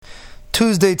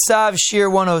Tuesday Tzav, Shir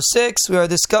 106. We are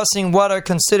discussing what are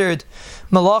considered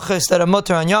malachas that are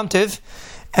mutter on Yom Tiv.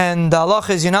 And the halacha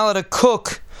is you're not allowed to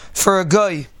cook for a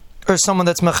guy or someone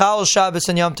that's mechal Shabbos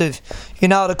and Yom Tiv. You're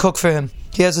not allowed to cook for him.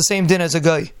 He has the same din as a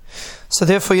guy. So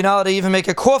therefore you're not allowed to even make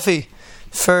a coffee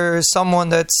for someone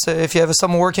that's, if you have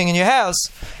someone working in your house,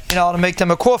 you're not allowed to make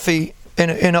them a coffee in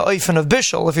an oifen of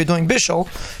bishul. If you're doing bishul,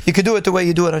 you could do it the way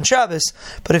you do it on Shabbos.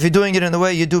 But if you're doing it in the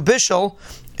way you do bishul,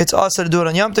 it's also to do it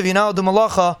on Yom Tov. You now do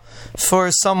malacha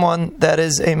for someone that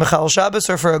is a mechal Shabbos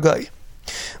or for a guy.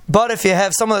 But if you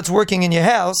have someone that's working in your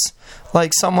house,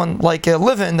 like someone like a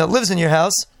live-in that lives in your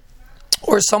house,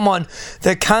 or someone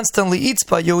that constantly eats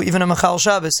by you, even a mechal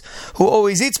Shabbos, who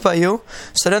always eats by you,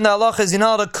 so then the halacha is you're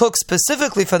not allowed to cook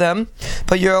specifically for them,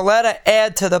 but you're allowed to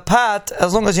add to the pot,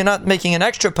 as long as you're not making an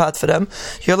extra pot for them,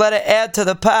 you're allowed to add to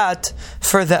the pot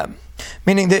for them.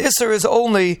 Meaning the Isser is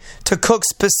only to cook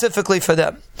specifically for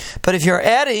them. But if you're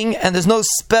adding, and there's no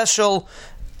special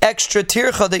extra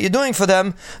tircha that you're doing for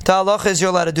them, the halacha is you're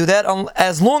allowed to do that,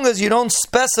 as long as you don't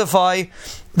specify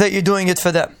that you're doing it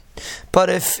for them. But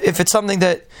if it's something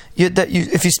that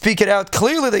if you speak it out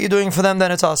clearly that you're doing for them,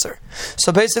 then it's aser.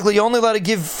 So basically, you only allowed to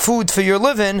give food for your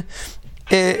living.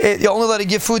 You only allowed to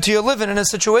give food to your living in a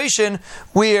situation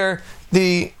where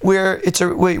you're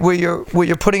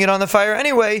putting it on the fire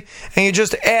anyway, and you're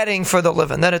just adding for the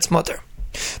living. Then it's mutter.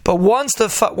 But once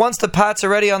the pot's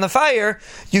already on the fire,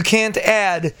 you can't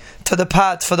add to the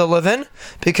pot for the living,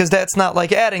 because that's not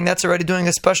like adding. That's already doing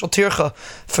a special tircha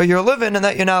for your living, and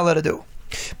that you're not allowed to do.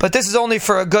 But this is only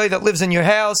for a guy that lives in your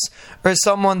house, or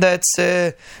someone that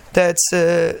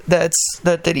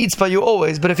eats by you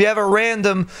always. But if you have a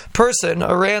random person,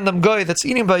 a random guy that's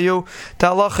eating by you, the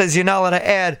halacha is you're not allowed to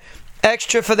add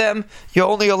extra for them. You're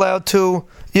only allowed to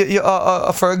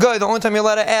for a guy. The only time you're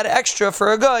allowed to add extra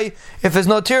for a guy, if there's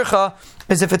no tircha,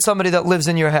 is if it's somebody that lives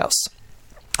in your house.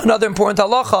 Another important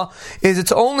halacha is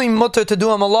it's only mutter to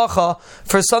do a malacha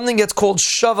for something that's called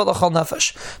shava l'chal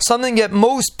nefesh, something that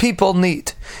most people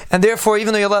need. And therefore,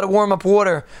 even though you're allowed to warm up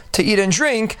water to eat and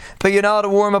drink, but you're not allowed to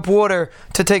warm up water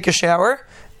to take a shower,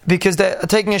 because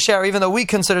taking a shower, even though we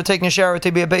consider taking a shower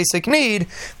to be a basic need,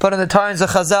 but in the times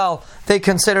of Chazal, they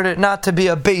considered it not to be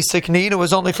a basic need. It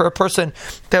was only for a person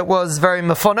that was very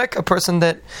mefunik, a person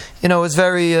that was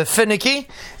very finicky,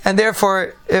 and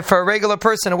therefore, if for a regular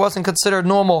person, it wasn't considered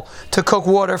normal to cook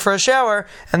water for a shower,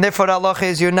 and therefore the halacha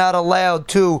is you're not allowed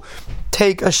to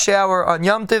take a shower on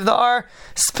Yom Tiv. There are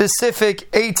specific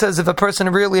eitzas if a person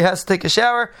really has to take a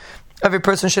shower. Every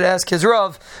person should ask his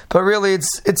Rav, but really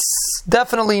it's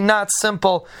definitely not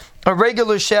simple. A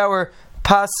regular shower,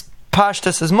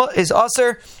 pashtus is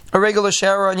aser. A regular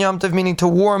shower on Yom Tov, meaning to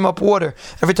warm up water.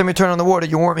 Every time you turn on the water,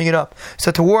 you're warming it up. So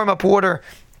to warm up water,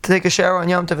 to take a shower on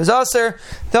Yom Tov is aser.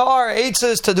 There are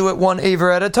eitzes to do it one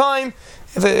aver at a time.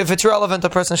 If it's relevant,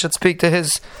 a person should speak to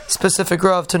his specific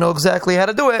Rav to know exactly how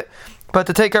to do it. But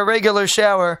to take a regular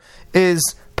shower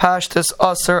is pashtus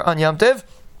aser on Yom Tov.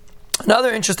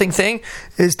 Another interesting thing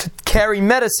is to carry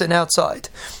medicine outside.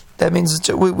 That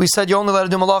means we said you're only allowed to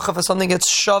do malacha for something that's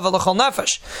shava l'chal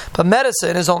nefesh, but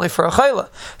medicine is only for a chayla.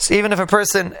 So even if a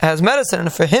person has medicine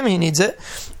and for him he needs it,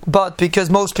 but because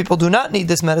most people do not need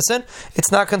this medicine,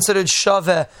 it's not considered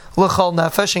shava l'chal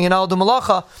nefesh, and you're not allowed to do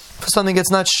malacha for something that's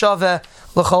not shava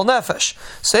l'chal nefesh.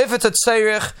 So if it's a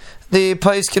tzairich, the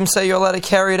paiskim say you're allowed to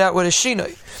carry it out with a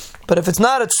shinoi. But if it's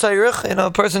not a tzairich,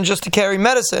 a person just to carry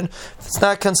medicine, it's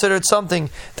not considered something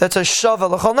that's a shava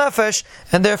l'chal nefesh,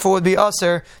 and therefore would be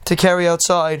aser to carry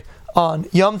outside on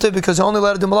Yom Tov, because you're only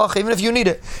allowed to do malacha, even if you need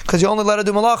it, because you're only allowed to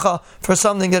do malacha for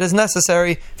something that is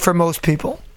necessary for most people.